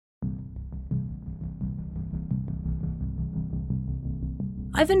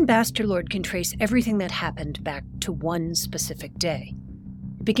Ivan Bassterlord can trace everything that happened back to one specific day.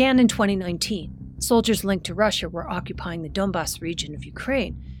 It began in 2019. Soldiers linked to Russia were occupying the Donbas region of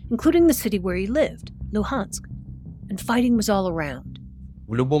Ukraine, including the city where he lived, Luhansk. And fighting was all around.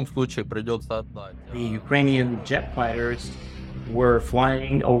 The Ukrainian jet fighters were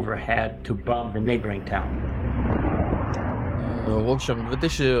flying overhead to bomb the neighboring town.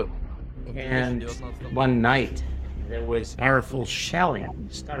 And one night, there was powerful shelling.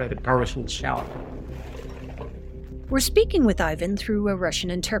 We're speaking with Ivan through a Russian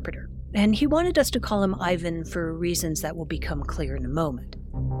interpreter, and he wanted us to call him Ivan for reasons that will become clear in a moment.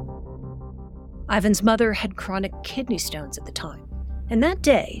 Ivan's mother had chronic kidney stones at the time, and that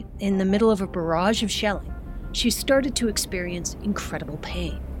day, in the middle of a barrage of shelling, she started to experience incredible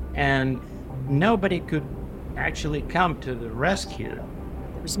pain. And nobody could actually come to the rescue.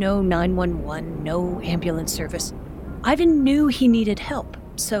 There was no 911, no ambulance service. Ivan knew he needed help,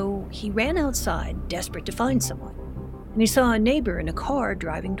 so he ran outside, desperate to find someone. And he saw a neighbor in a car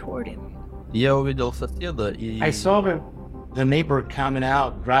driving toward him. I saw the neighbor coming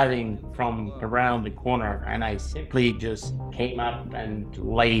out, driving from around the corner, and I simply just came up and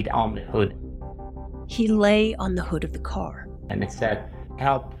laid on the hood. He lay on the hood of the car. And it said,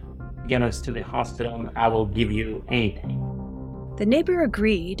 "Help, get us to the hospital, I will give you anything." The neighbor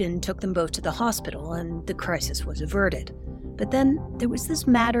agreed and took them both to the hospital, and the crisis was averted. But then there was this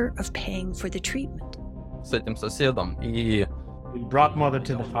matter of paying for the treatment. We brought mother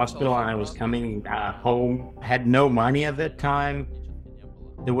to the hospital, and I was coming home. I had no money at that time.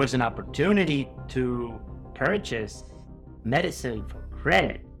 There was an opportunity to purchase medicine for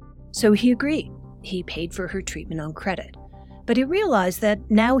credit. So he agreed. He paid for her treatment on credit. But he realized that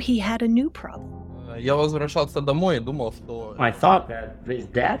now he had a new problem. I thought that this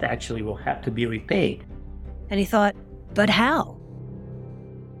debt actually will have to be repaid. And he thought, but how?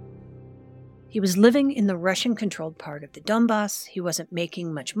 He was living in the Russian-controlled part of the Donbas. He wasn't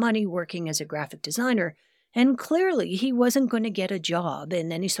making much money working as a graphic designer, and clearly he wasn't going to get a job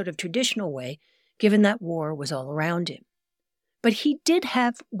in any sort of traditional way, given that war was all around him. But he did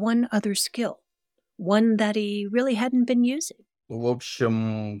have one other skill, one that he really hadn't been using.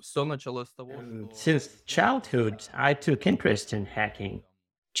 Since childhood, I took interest in hacking.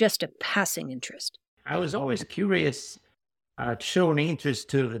 Just a passing interest. I was always curious, showing interest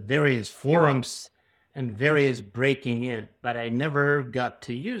to the various forums and various breaking in, but I never got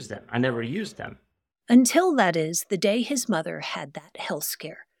to use them. I never used them. Until, that is, the day his mother had that health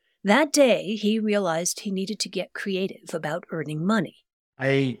scare. That day, he realized he needed to get creative about earning money.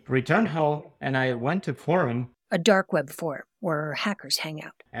 I returned home and I went to forum. A dark web forum where hackers hang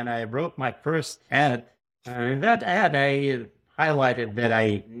out. And I wrote my first ad. In that ad, I highlighted that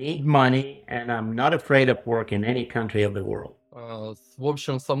I need money and I'm not afraid of work in any country of the world.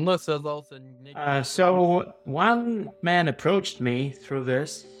 So one man approached me through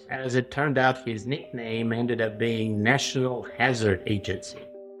this. As it turned out, his nickname ended up being National Hazard Agency.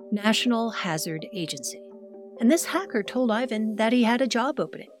 National Hazard Agency. And this hacker told Ivan that he had a job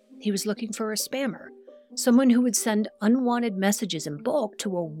opening. He was looking for a spammer, someone who would send unwanted messages in bulk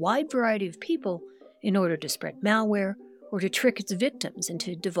to a wide variety of people in order to spread malware or to trick its victims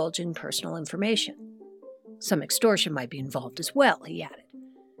into divulging personal information. Some extortion might be involved as well, he added.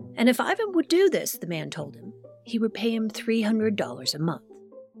 And if Ivan would do this, the man told him, he would pay him $300 a month.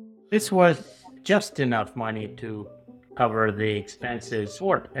 This was just enough money to cover the expenses,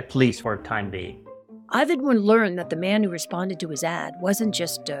 or at least for the time being. Ivan would learn that the man who responded to his ad wasn't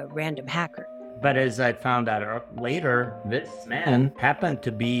just a random hacker. But as I found out later, this man happened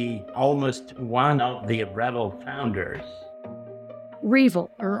to be almost one of the Rebel founders. Revil,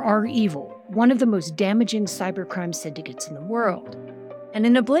 or R-Evil, one of the most damaging cybercrime syndicates in the world. And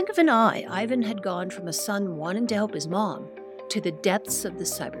in a blink of an eye, Ivan had gone from a son wanting to help his mom to the depths of the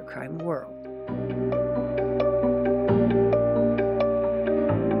cybercrime world.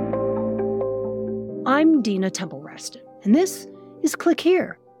 I'm Dina Temple-Raston, and this is Click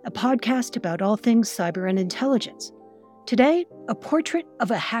Here, a podcast about all things cyber and intelligence. Today, a portrait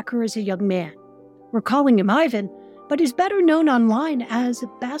of a hacker as a young man. We're calling him Ivan, but he's better known online as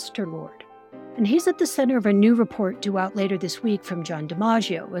Bassterlord. And he's at the center of a new report due out later this week from John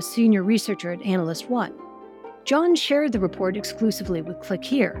DiMaggio, a senior researcher at Analyst One. John shared the report exclusively with Click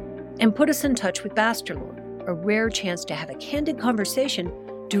Here and put us in touch with Bassterlord, a rare chance to have a candid conversation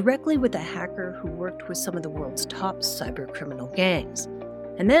directly with a hacker who worked with some of the world's top cybercriminal gangs.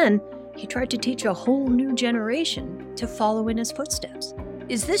 And then he tried to teach a whole new generation to follow in his footsteps.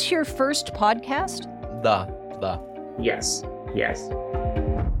 Is this your first podcast? Да. Yes.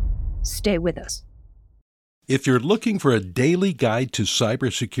 Stay with us. If you're looking for a daily guide to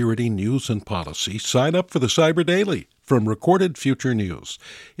cybersecurity news and policy, sign up for the Cyber Daily from Recorded Future News.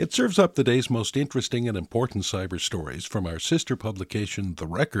 It serves up the day's most interesting and important cyber stories from our sister publication, The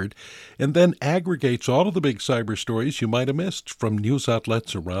Record, and then aggregates all of the big cyber stories you might have missed from news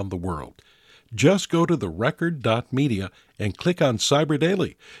outlets around the world. Just go to therecord.media and click on Cyber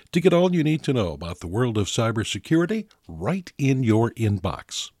Daily to get all you need to know about the world of cybersecurity right in your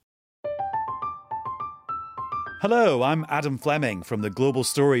inbox. Hello, I'm Adam Fleming from the Global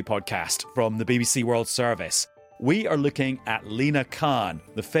Story podcast from the BBC World Service. We are looking at Lina Khan,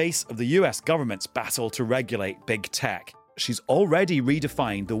 the face of the US government's battle to regulate big tech. She's already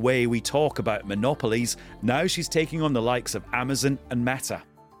redefined the way we talk about monopolies. Now she's taking on the likes of Amazon and Meta.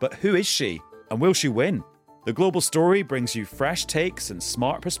 But who is she? And will she win? The Global Story brings you fresh takes and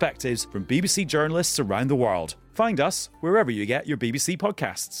smart perspectives from BBC journalists around the world. Find us wherever you get your BBC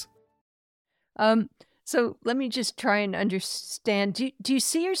podcasts. So let me just try and understand. Do you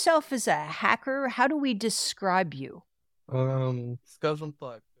see yourself as a hacker? How do we describe you? Скажем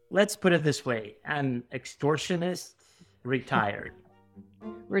так. Let's put it this way. I'm extortionist, retired.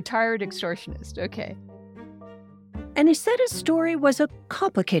 Retired extortionist. Okay. And he said his story was a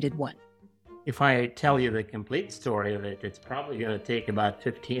complicated one. If I tell you the complete story of it, it's probably going to take about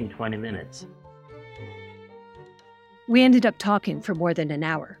 15, 20 minutes. We ended up talking for more than an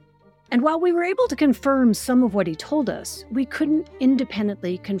hour. And while we were able to confirm some of what he told us, we couldn't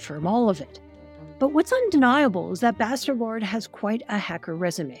independently confirm all of it. But what's undeniable is that Bassterlord has quite a hacker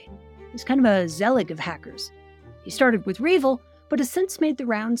resume. He's kind of a Zelig of hackers. He started with Revil, but has since made the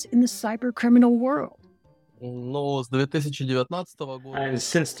rounds in the cyber criminal world. Но с 2019 года... And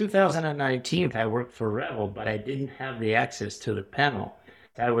since 2019, I worked for Revil, but I didn't have the access to the panel.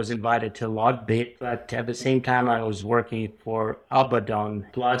 I was invited to LogBit, but at the same time I was working for Abaddon,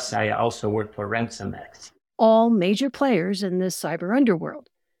 plus I also worked for RansomX. All major players in the cyber underworld.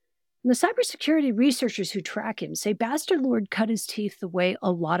 And the cybersecurity researchers who track him say Bassterlord cut his teeth the way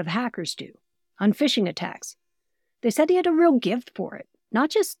a lot of hackers do, on phishing attacks. They said he had a real gift for it, not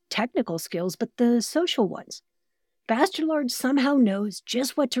just technical skills, but the social ones. Bassterlord somehow knows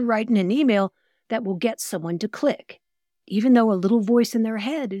just what to write in an email that will get someone to click, even though a little voice in their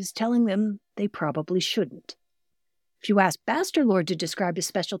head is telling them they probably shouldn't. If you ask Bassterlord to describe his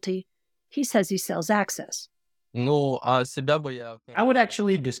specialty, he says he sells access. Ну, а себя бы я... I would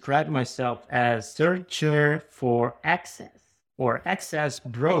actually describe myself as searcher for access, or access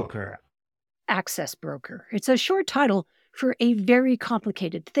broker. Access broker. It's a short title for a very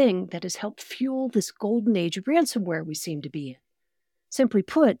complicated thing that has helped fuel this golden age of ransomware we seem to be in. Simply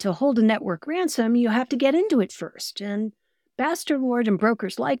put, to hold a network ransom, you have to get into it first, and Bassterlord and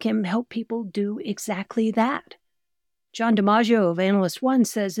brokers like him help people do exactly that. John DiMaggio of Analyst One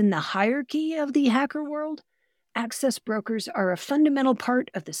says in the hierarchy of the hacker world, access brokers are a fundamental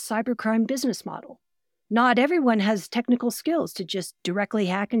part of the cybercrime business model. Not everyone has technical skills to just directly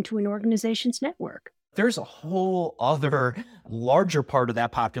hack into an organization's network. There's a whole other larger part of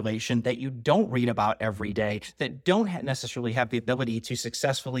that population that you don't read about every day, that don't necessarily have the ability to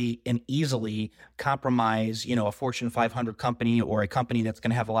successfully and easily compromise, a Fortune 500 company or a company that's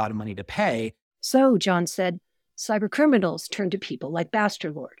going to have a lot of money to pay. So, John said, cybercriminals turn to people like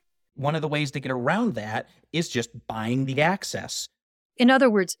Bassterlord. One of the ways to get around that is just buying the access. In other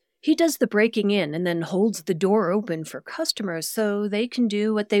words, he does the breaking in and then holds the door open for customers so they can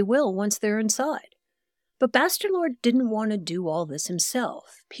do what they will once they're inside. But Bassterlord didn't want to do all this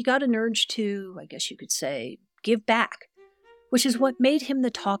himself. He got an urge to, I guess you could say, give back, which is what made him the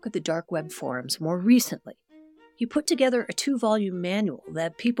talk of the dark web forums more recently. He put together a 2-volume manual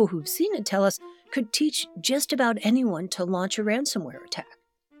that people who've seen it tell us could teach just about anyone to launch a ransomware attack.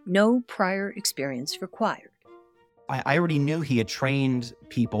 No prior experience required. I already knew he had trained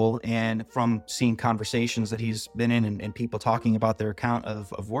people, and from seeing conversations that he's been in and people talking about their account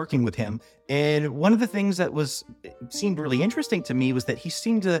of working with him. And one of the things that seemed really interesting to me was that he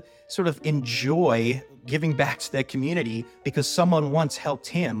seemed to sort of enjoy giving back to that community because someone once helped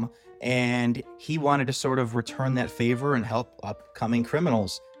him and he wanted to sort of return that favor and help upcoming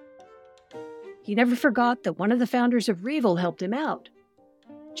criminals. He never forgot that one of the founders of Revil helped him out.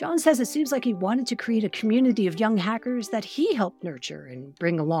 John says it seems like he wanted to create a community of young hackers that he helped nurture and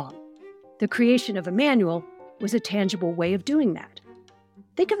bring along. The creation of a manual was a tangible way of doing that.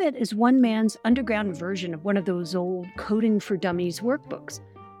 Think of it as one man's underground version of one of those old Coding for Dummies workbooks.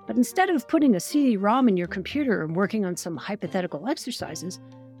 But instead of putting a CD-ROM in your computer and working on some hypothetical exercises,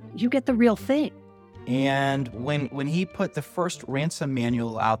 you get the real thing. And when he put the first ransom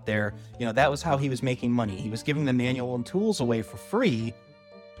manual out there, that was how he was making money. He was giving the manual and tools away for free.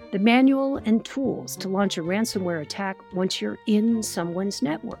 the manual and tools to launch a ransomware attack once you're in someone's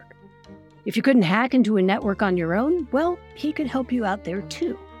network. If you couldn't hack into a network on your own, well, he could help you out there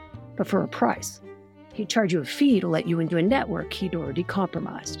too, but for a price. He'd charge you a fee to let you into a network he'd already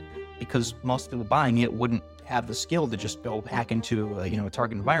compromised. Because most people buying it wouldn't have the skill to just go hack into a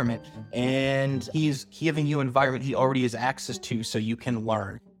target environment, and he's giving you an environment he already has access to so you can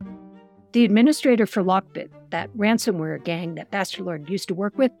learn. The administrator for Lockbit, that ransomware gang that Bassterlord used to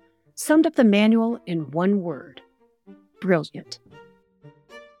work with, summed up the manual in one word: brilliant.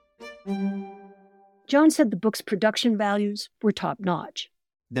 John said the book's production values were top-notch.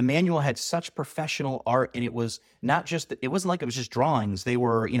 The manual had such professional art, and it was not just, it wasn't like it was just drawings. They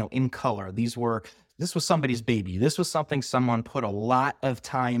were, in color. This was somebody's baby. This was something someone put a lot of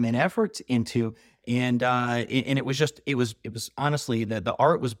time and effort into. And it was honestly, the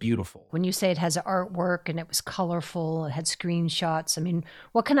art was beautiful. When you say it has artwork and it was colorful, it had screenshots, I mean,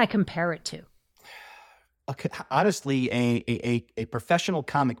 what can I compare it to? Honestly, a professional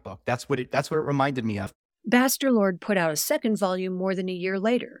comic book. That's what it reminded me of. Bassterlord put out a second volume more than a year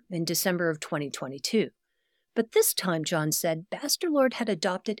later, in December of 2022. But this time, John said, Bassterlord had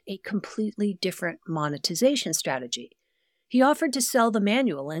adopted a completely different monetization strategy. He offered to sell the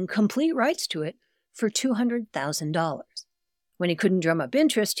manual and complete rights to it for $200,000. When he couldn't drum up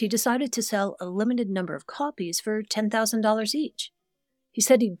interest, he decided to sell a limited number of copies for $10,000 each. He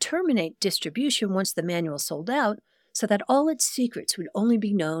said he'd terminate distribution once the manual sold out, so that all its secrets would only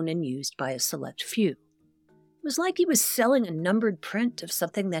be known and used by a select few. It was like he was selling a numbered print of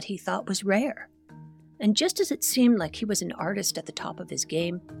something that he thought was rare. And just as it seemed like he was an artist at the top of his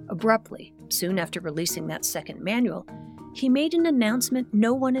game, abruptly, soon after releasing that second manual, he made an announcement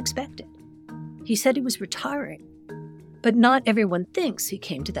no one expected. He said he was retiring. But not everyone thinks he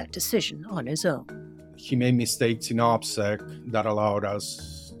came to that decision on his own. He made mistakes in OPSEC that allowed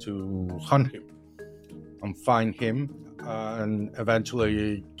us to hunt him and find him and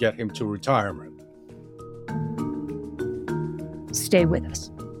eventually get him to retirement. Stay with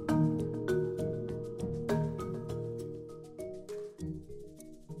us.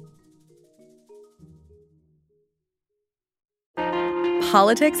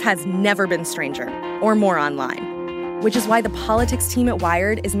 Politics has never been stranger or more online, which is why the politics team at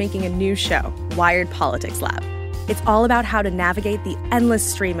Wired is making a new show, Wired Politics Lab. It's all about how to navigate the endless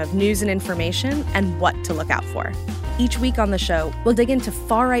stream of news and information and what to look out for. Each week on the show, we'll dig into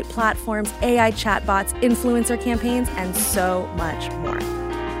far-right platforms, AI chatbots, influencer campaigns, and so much more.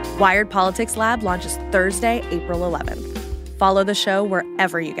 Wired Politics Lab launches Thursday, April 11th. Follow the show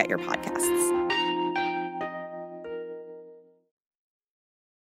wherever you get your podcasts.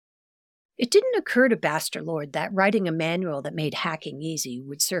 It didn't occur to Bassterlord that writing a manual that made hacking easy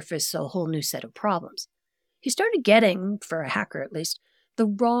would surface a whole new set of problems. He started getting, for a hacker at least, the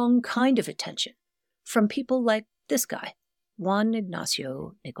wrong kind of attention from people like this guy, Juan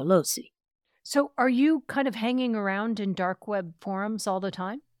Ignacio Nicolosi. So are you kind of hanging around in dark web forums all the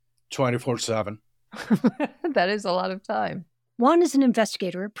time? 24/7. That is a lot of time. Juan is an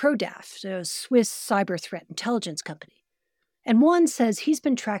investigator at ProDAF, a Swiss cyber threat intelligence company. And Juan says he's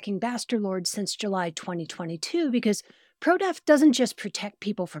been tracking Bassterlord since July 2022 because ProDAF doesn't just protect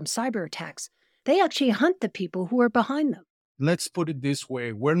people from cyber attacks, they actually hunt the people who are behind them. Let's put it this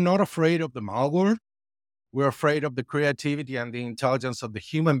way. We're not afraid of the malware. We're afraid of the creativity and the intelligence of the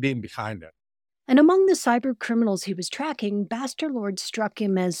human being behind it. And among the cyber criminals he was tracking, Bassterlord struck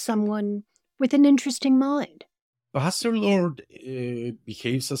him as someone with an interesting mind. Bassterlord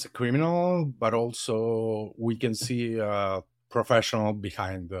behaves as a criminal, but also we can see a professional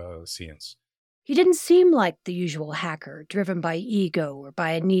behind the scenes. He didn't seem like the usual hacker, driven by ego or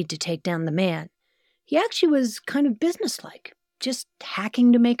by a need to take down the man. He actually was kind of businesslike, just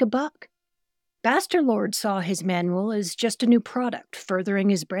hacking to make a buck. Bassterlord saw his manual as just a new product, furthering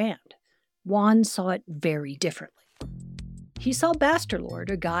his brand. Juan saw it very differently. He saw Bassterlord,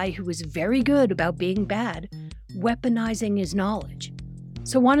 a guy who was very good about being bad, weaponizing his knowledge.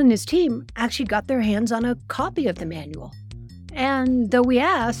 So Juan and his team actually got their hands on a copy of the manual. And though we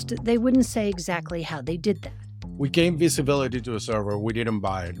asked, they wouldn't say exactly how they did that. We gained visibility to a server. We didn't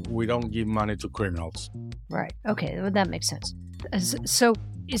buy it. We don't give money to criminals. Right. Okay, well, that makes sense. So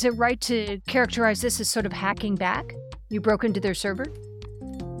is it right to characterize this as sort of hacking back? You broke into their server?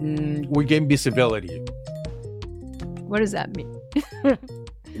 We gain visibility. What does that mean?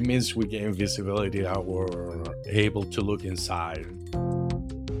 It means we gain visibility that we're able to look inside.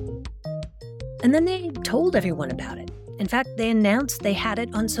 And then they told everyone about it. In fact, they announced they had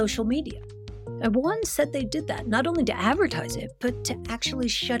it on social media. And Juan said they did that not only to advertise it, but to actually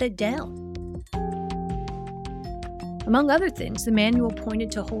shut it down. Among other things, the manual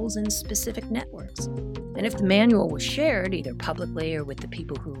pointed to holes in specific networks. And if the manual was shared, either publicly or with the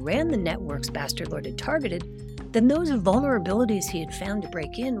people who ran the networks Bassterlord had targeted, then those vulnerabilities he had found to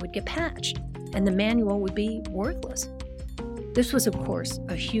break in would get patched, and the manual would be worthless. This was, of course,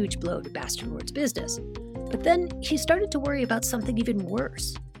 a huge blow to Bassterlord's business. But then he started to worry about something even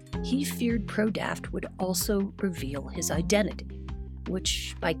worse. He feared ProDaft would also reveal his identity,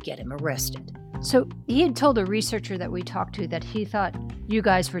 which might get him arrested. So he had told a researcher that we talked to that he thought you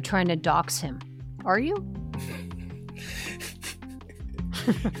guys were trying to dox him. Are you?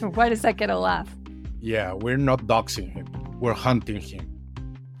 Why does that get a laugh? Yeah, we're not doxing him. We're hunting him.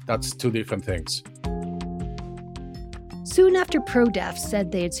 That's two different things. Soon after ProDaft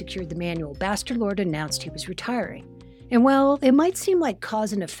said they had secured the manual, Bassterlord announced he was retiring. And while it might seem like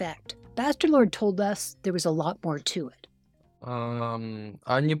cause and effect, Bassterlord told us there was a lot more to it.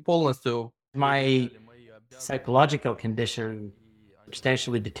 Они полностью... My psychological condition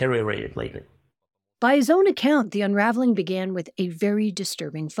substantially deteriorated lately. By his own account, the unraveling began with a very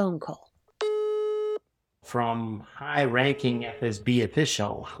disturbing phone call. From high-ranking FSB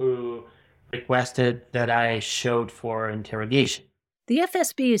official who requested that I showed for interrogation. The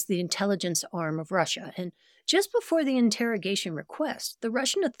FSB is the intelligence arm of Russia, and just before the interrogation request, the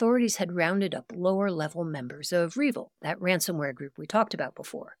Russian authorities had rounded up lower-level members of Revil, that ransomware group we talked about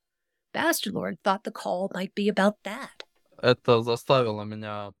before. Bassterlord thought the call might be about that. Это заставило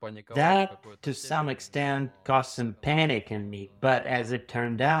меня паниковать. That, to some extent, caused some panic in me, but as it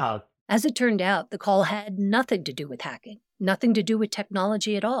turned out, the call had nothing to do with hacking, nothing to do with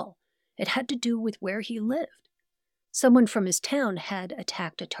technology at all. It had to do with where he lived. Someone from his town had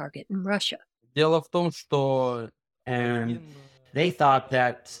attacked a target in Russia. Дело в том, что... And they thought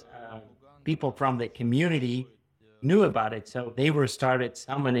that people from the community knew about it, so they started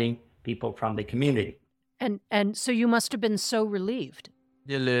summoning people from the community. And so you must have been so relieved.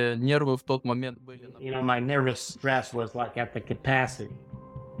 Нервы в тот момент были... My nervous stress was like at the capacity.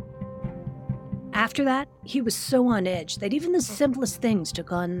 After that, he was so on edge that even the simplest things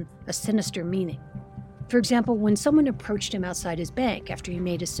took on a sinister meaning. For example, when someone approached him outside his bank after he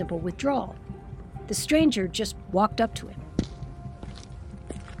made a simple withdrawal, the stranger just walked up to him.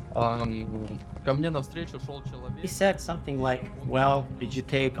 Ко мне навстречу шел человек... He said something like, well, did you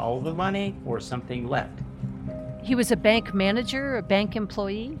take all the money or something left? He was a bank manager, a bank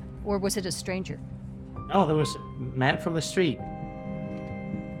employee, or was it a stranger? No, there was a man from the street.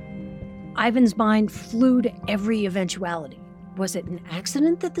 Ivan's mind flew to every eventuality. Was it an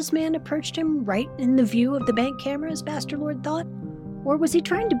accident that this man approached him right in the view of the bank cameras, Bassterlord thought? Or was he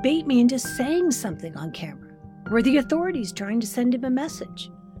trying to bait me into saying something on camera? Were the authorities trying to send him a message?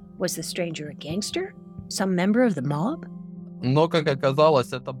 Was the stranger a gangster? Some member of the mob? Но, как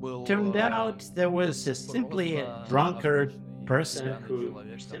оказалось, это был... Turned out there was simply a drunkard person who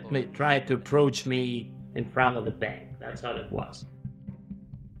simply tried to approach me in front of the bank. That's all it was.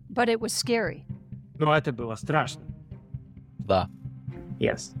 But it was scary. Но это было страшно. Да.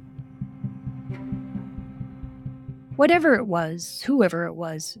 Yes. Whatever it was, whoever it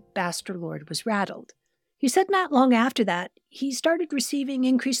was, Bassterlord was rattled. He said not long after that, he started receiving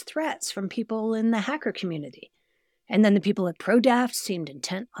increased threats from people in the hacker community. And then the people at ProDaft seemed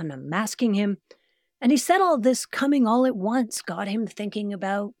intent on unmasking him. And he said all this coming all at once got him thinking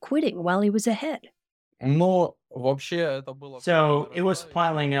about quitting while he was ahead. Но вообще это было... So it was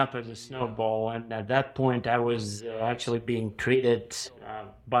piling up as a snowball, and at that point I was actually being treated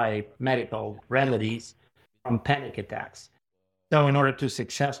by medical remedies from panic attacks. So in order to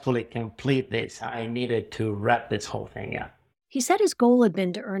successfully complete this, I needed to wrap this whole thing up. He said his goal had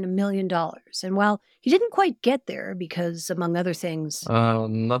been to earn $1 million, and while he didn't quite get there because, among other things...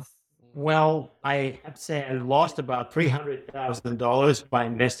 Well, I have to say I lost about $300,000 by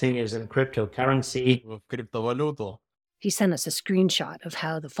investing in cryptocurrency. В криптовалюту. He sent us a screenshot of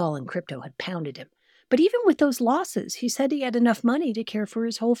how the fall in crypto had pounded him. But even with those losses, he said he had enough money to care for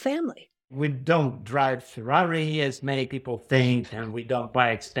his whole family. We don't drive Ferrari as many people think, and we don't buy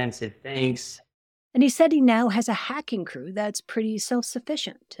expensive things. And he said he now has a hacking crew that's pretty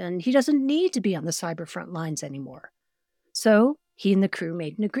self-sufficient, and he doesn't need to be on the cyber front lines anymore. So he and the crew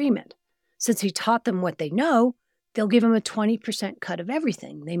made an agreement. Since he taught them what they know, they'll give him a 20% cut of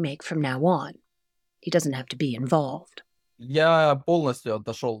everything they make from now on. He doesn't have to be involved. Я полностью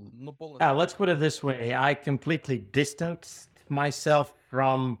отошел. Let's put it this way. I completely distanced myself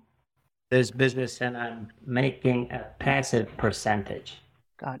from this business, and I'm making a passive percentage.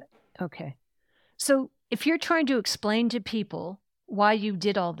 Got it. Okay. So if you're trying to explain to people why you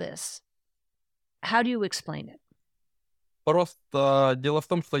did all this, how do you explain it? Просто дело в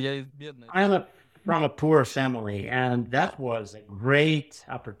том, что я из бедной... I'm a from a poor family, and that was a great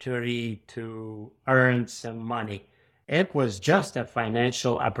opportunity to earn some money. It was just a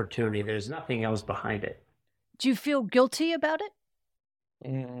financial opportunity. There's nothing else behind it. Do you feel guilty about it?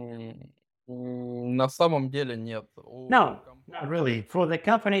 На самом деле нет. No, not really. For the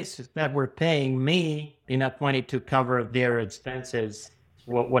companies that were paying me enough money to cover their expenses,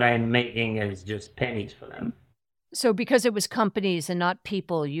 what I'm making is just pennies for them. So because it was companies and not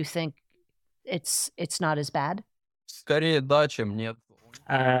people, you think it's not as bad? Скорее да, чем нет.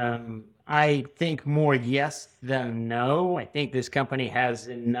 I think more yes than no. I think this company has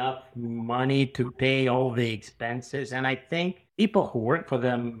enough money to pay all the expenses, and I think people who work for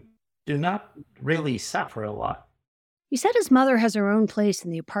them do not really suffer a lot. He said his mother has her own place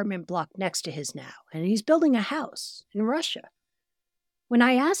in the apartment block next to his now, and he's building a house in Russia. When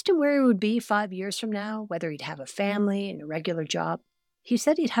I asked him where he would be 5 years from now, whether he'd have a family and a regular job, he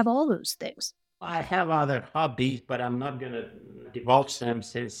said he'd have all those things. I have other hobbies, but I'm not going to divulge them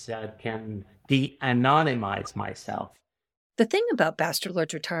since I can de-anonymize myself. The thing about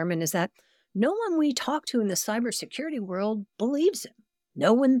Bassterlord's retirement is that no one we talk to in the cybersecurity world believes him.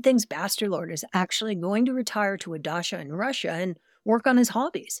 No one thinks Bassterlord is actually going to retire to a dacha in Russia and work on his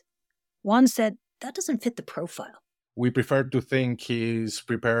hobbies. Juan said that doesn't fit the profile. We prefer to think he's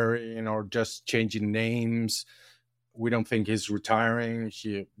preparing or just changing names. We don't think he's retiring.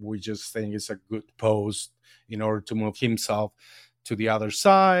 We just think it's a good post in order to move himself to the other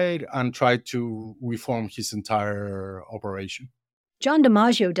side and try to reform his entire operation. John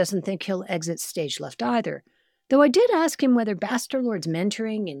DiMaggio doesn't think he'll exit stage left either, though I did ask him whether Bassterlord's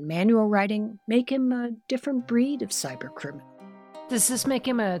mentoring and manual writing make him a different breed of cyber criminal. Does this make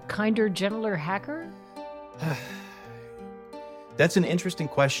him a kinder, gentler hacker? That's an interesting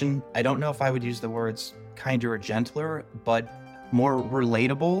question. I don't know if I would use the words kinder or gentler, but more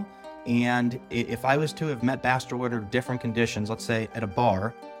relatable. And if I was to have met Bassterlord under different conditions, let's say at a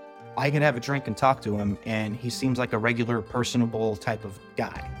bar, I could have a drink and talk to him, and he seems like a regular, personable type of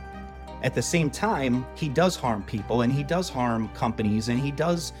guy. At the same time, he does harm people, and he does harm companies, and he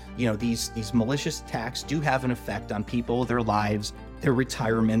does, these malicious attacks do have an effect on people, their lives, their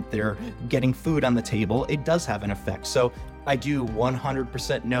retirement, their getting food on the table. It does have an effect. So I do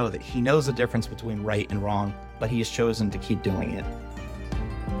 100% know that he knows the difference between right and wrong, but he has chosen to keep doing it.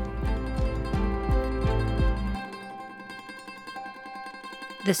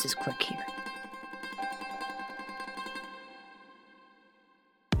 This is Click Here.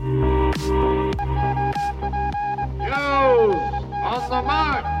 On the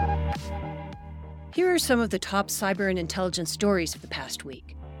mark! Here are some of the top cyber and intelligence stories of the past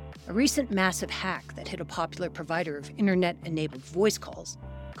week. A recent massive hack that hit a popular provider of internet-enabled voice calls,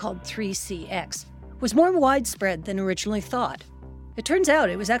 called 3CX, was more widespread than originally thought. It turns out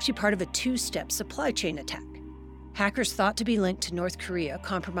it was actually part of a two-step supply chain attack. Hackers thought to be linked to North Korea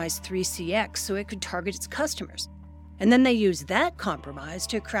compromised 3CX so it could target its customers. And then they used that compromise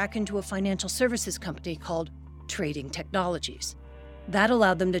to crack into a financial services company called Trading Technologies. That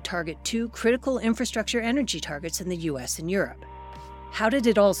allowed them to target two critical infrastructure energy targets in the US and Europe. How did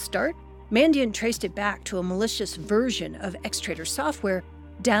it all start? Mandiant traced it back to a malicious version of Xtrader software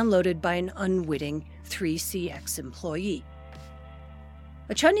downloaded by an unwitting 3CX employee.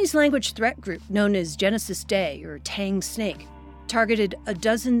 A Chinese language threat group known as Genesis Day, or Tang Snake, targeted a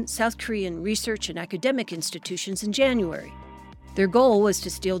dozen South Korean research and academic institutions in January. Their goal was to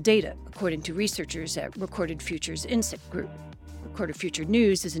steal data, according to researchers at Recorded Future's INSEC group. Recorded Future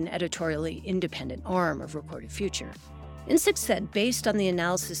News is an editorially independent arm of Recorded Future. INSEC said, based on the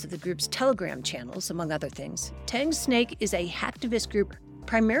analysis of the group's Telegram channels, among other things, Tang Snake is a hacktivist group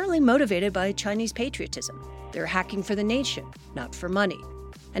primarily motivated by Chinese patriotism. They're hacking for the nation, not for money,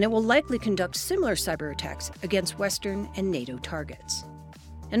 and it will likely conduct similar cyber attacks against Western and NATO targets.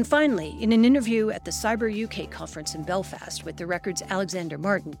 And finally, in an interview at the Cyber UK conference in Belfast with the Record's Alexander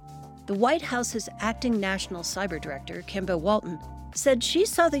Martin, the White House's acting national cyber director, Kimba Walton, said she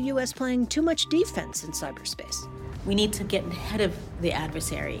saw the U.S. playing too much defense in cyberspace. We need to get ahead of the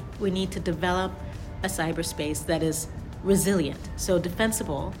adversary. We need to develop a cyberspace that is resilient. So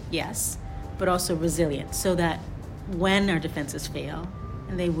defensible, yes, but also resilient, so that when our defenses fail,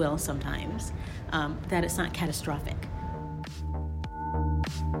 and they will sometimes, that it's not catastrophic.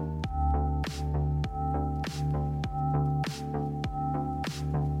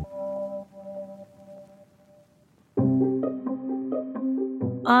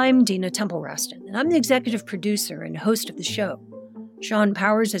 I'm Dina Temple-Raston, and I'm the executive producer and host of the show. Sean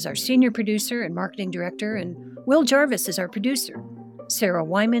Powers is our senior producer and marketing director, and Will Jarvis is our producer. Sarah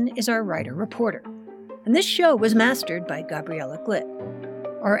Wyman is our writer-reporter. And this show was mastered by Gabriella Glitt.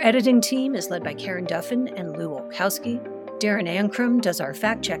 Our editing team is led by Karen Duffin and Lou Olkowski. Darren Ankrum does our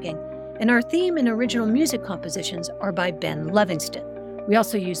fact-checking, and our theme and original music compositions are by Ben Levingston. We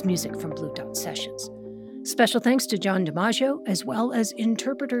also use music from Blue Dot Sessions. Special thanks to John DiMaggio, as well as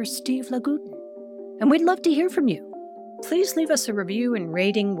interpreter Steve Laguten. And we'd love to hear from you. Please leave us a review and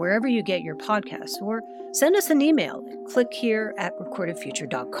rating wherever you get your podcasts, or send us an email at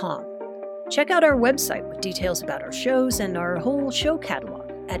clickhere@recordedfuture.com. Check out our website with details about our shows and our whole show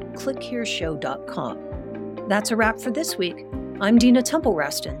catalog at clickhereshow.com. That's a wrap for this week. I'm Dina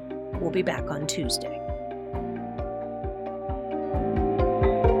Temple-Raston. We'll be back on Tuesday.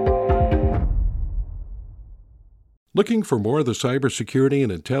 Looking for more of the cybersecurity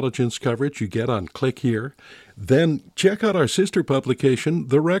and intelligence coverage you get on Click Here? Then check out our sister publication,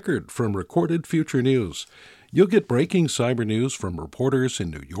 The Record, from Recorded Future News. You'll get breaking cyber news from reporters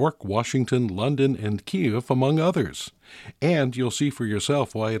in New York, Washington, London, and Kyiv, among others. And you'll see for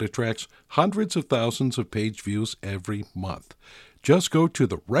yourself why it attracts hundreds of thousands of page views every month. Just go to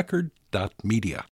therecord.media.